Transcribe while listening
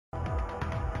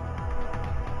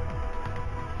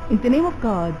In the name of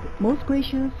God, most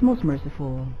gracious, most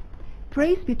merciful.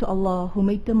 Praise be to Allah who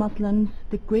made the Muslims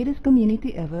the greatest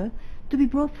community ever to be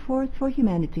brought forth for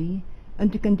humanity on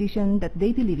the condition that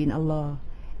they believe in Allah,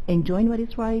 enjoin what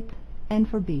is right, and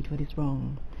forbid what is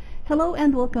wrong. Hello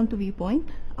and welcome to Viewpoint.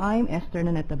 I'm Esther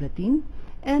Nanette Blatin,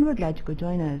 and we're glad you could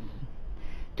join us.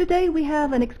 Today we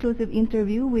have an exclusive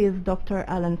interview with Dr.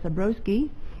 Alan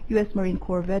Sabrosky, U.S. Marine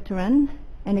Corps veteran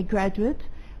and a graduate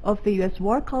of the U.S.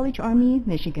 War College Army,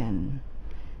 Michigan.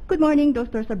 Good morning,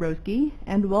 Dr. Sabrosky,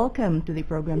 and welcome to the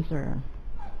program, sir.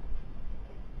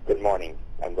 Good morning.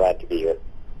 I'm glad to be here.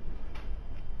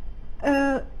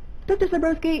 Dr.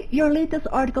 Sabrosky, your latest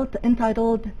article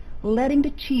entitled Letting the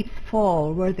Chiefs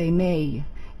Fall Where They May.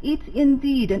 It's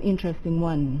indeed an interesting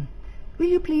one. Will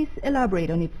you please elaborate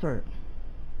on it, sir?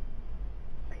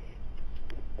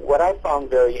 What I found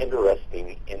very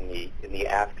interesting in the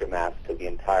aftermath to the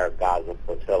entire Gaza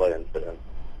flotilla incident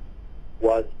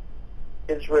was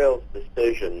Israel's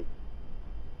decision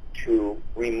to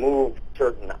remove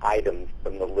certain items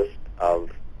from the list of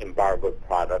embargoed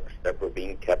products that were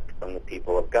being kept from the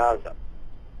people of Gaza.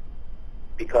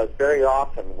 Because very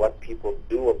often what people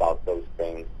do about those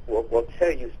things will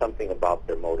tell you something about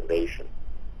their motivation.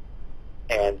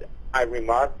 And I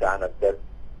remarked on it that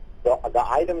the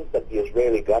items that the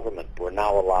Israeli government were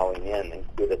now allowing in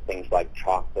included things like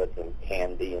chocolate and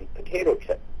candy and potato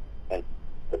chips, and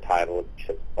the title of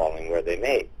Chips Falling Where They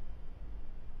May.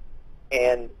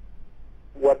 And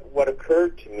what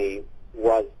occurred to me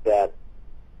was that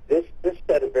this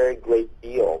said a very great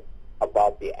deal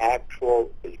about the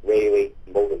actual Israeli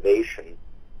motivation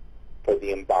for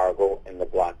the embargo and the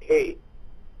blockade,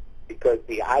 because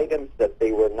the items that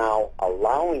they were now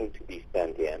allowing to be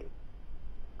sent in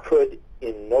could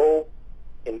in no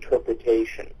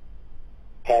interpretation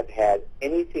have had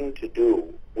anything to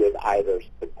do with either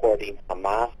supporting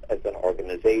Hamas as an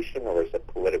organization or as a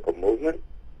political movement,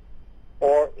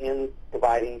 or in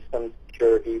providing some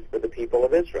security for the people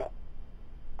of Israel.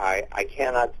 I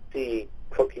cannot see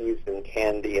cookies and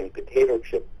candy and potato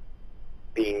chips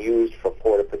being used for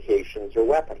fortifications or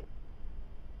weapons.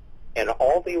 And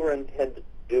all they were intended to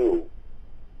do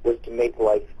was to make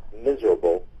life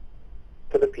miserable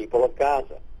for the people of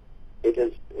Gaza. It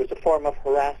was a form of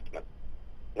harassment,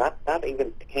 not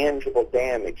even tangible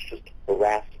damage, just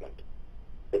harassment.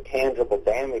 The tangible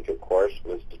damage, of course,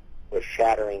 was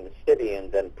shattering the city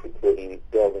and then precluding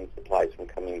building supplies from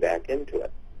coming back into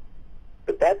it.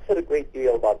 But that said a great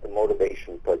deal about the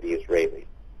motivation for the Israelis,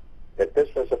 that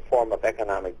this was a form of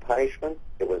economic punishment,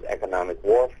 it was economic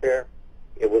warfare,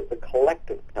 it was the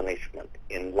collective punishment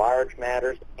in large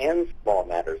matters and small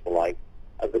matters alike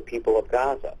of the people of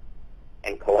Gaza.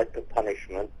 And collective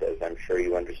punishment, as I'm sure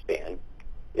you understand,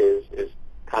 is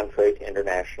contrary to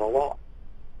international law.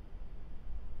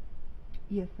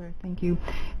 Yes, sir. Thank you.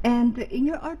 And in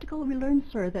your article, we learned,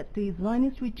 sir, that the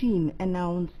Zionist regime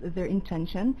announced their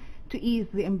intention to ease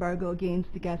the embargo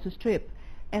against the Gaza Strip,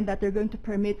 and that they're going to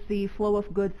permit the flow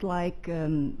of goods like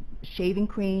shaving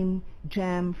cream,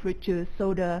 jam, fruit juice,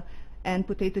 soda, and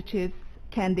potato chips,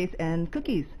 candies, and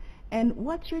cookies. And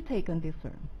what's your take on this,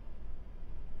 sir?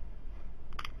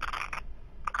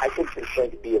 I think there's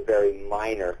going to be a very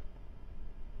minor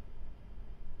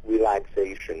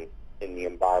relaxation in the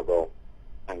embargo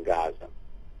on Gaza.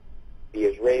 The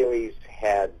Israelis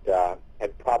had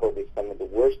probably some of the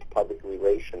worst public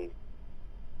relations,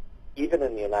 even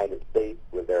in the United States,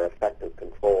 with their effective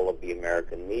control of the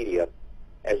American media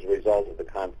as a result of the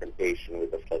confrontation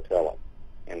with the flotilla,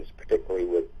 and particularly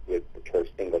with the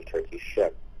single Turkish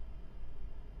ship.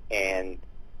 And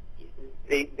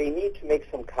they need to make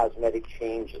some cosmetic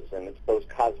changes, and it's those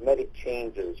cosmetic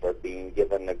changes are being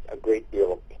given a great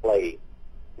deal of play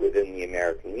within the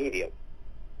American media.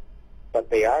 But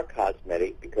they are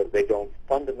cosmetic because they don't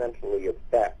fundamentally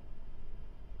affect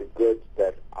the goods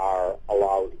that are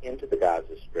allowed into the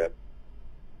Gaza Strip.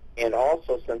 And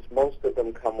also, since most of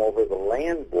them come over the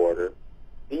land border,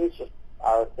 these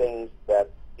are things that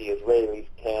the Israelis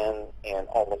can and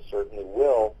almost certainly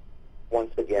will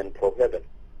once again prohibit,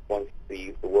 once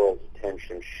the world's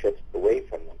attention shifts away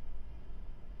from them.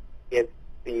 It's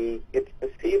the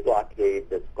sea blockade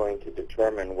that's going to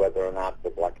determine whether or not the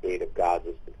blockade of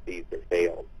Gaza succeeds or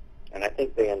fails. And I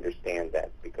think they understand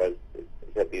that, because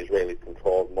the Israelis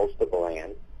controlled most of the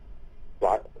land,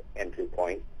 block entry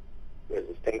points. There's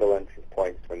a single entry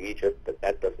point from Egypt, but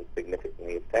that doesn't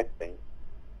significantly affect things.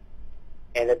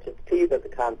 And it's at sea that the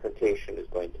confrontation is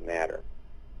going to matter.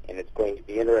 And it's going to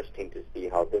be interesting to see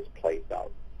how this plays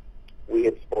out. We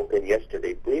had spoken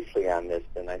yesterday briefly on this,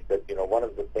 and I said, one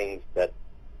of the things that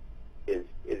is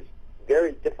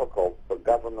very difficult for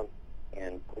governments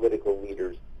and political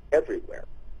leaders everywhere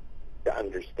to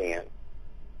understand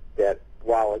that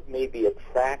while it may be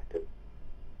attractive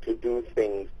to do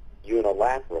things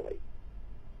unilaterally,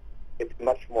 it's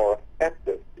much more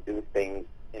effective to do things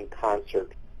in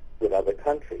concert with other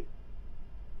countries.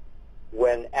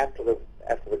 When after the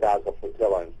Gaza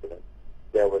flotilla incident,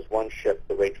 there was one ship,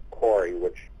 the Rachel Corrie,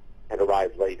 which had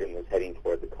arrived late and was heading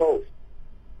toward the coast.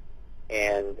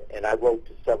 And I wrote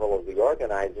to several of the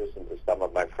organizers and to some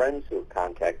of my friends who have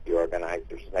contacted the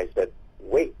organizers, and I said,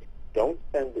 wait, don't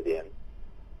send it in.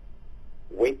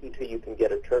 Wait until you can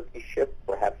get a Turkish ship,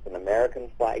 perhaps an American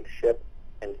flag ship,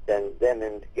 and send them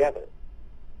in together.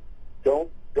 Don't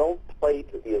play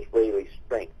to the Israeli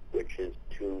strength, which is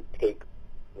to take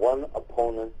one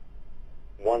opponent,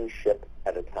 one ship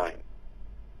at a time.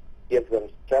 Give them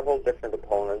several different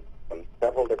opponents from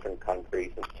several different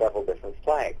countries and several different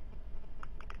flags.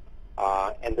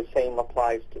 And the same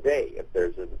applies today. If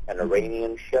there's an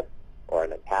Iranian ship or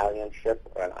an Italian ship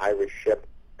or an Irish ship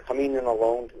coming in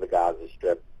alone to the Gaza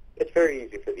Strip, it's very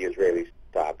easy for the Israelis to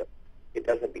stop it. It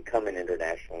doesn't become an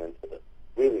international incident.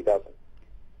 It really doesn't.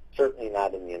 Certainly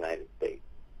not in the United States.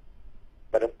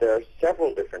 But if there are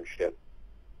several different ships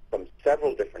from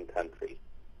several different countries,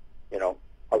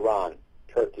 Iran,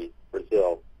 Turkey,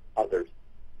 Brazil, others,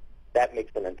 that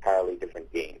makes an entirely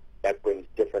different game. That brings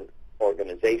different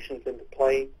organizations into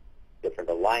play, different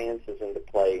alliances into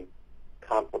play,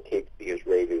 complicates the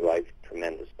Israeli life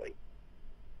tremendously.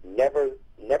 Never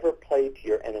play to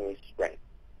your enemy's strength.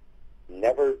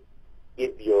 Never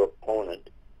give your opponent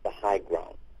the high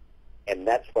ground. And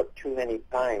that's what too many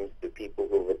times the people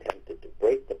who have attempted to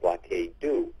break the blockade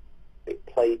do. They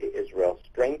play to Israel's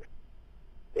strength.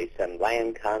 They send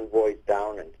land convoys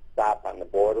down and stop on the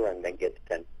border and then get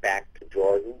sent back to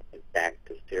Jordan and back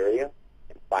to Syria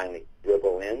and finally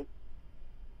dribble in.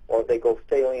 Or they go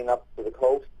sailing up to the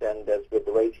coast and, as with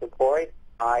the Rachel Corrie,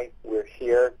 hi, we're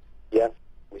here, yes,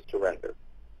 we surrender.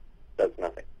 It does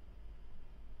nothing.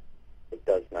 It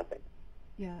does nothing.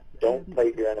 Yeah. Don't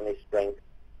play to your enemy's strength.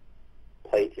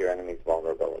 Play to your enemy's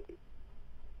vulnerability.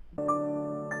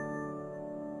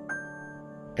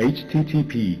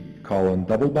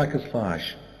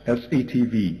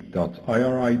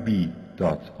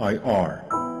 http://satv.irib.ir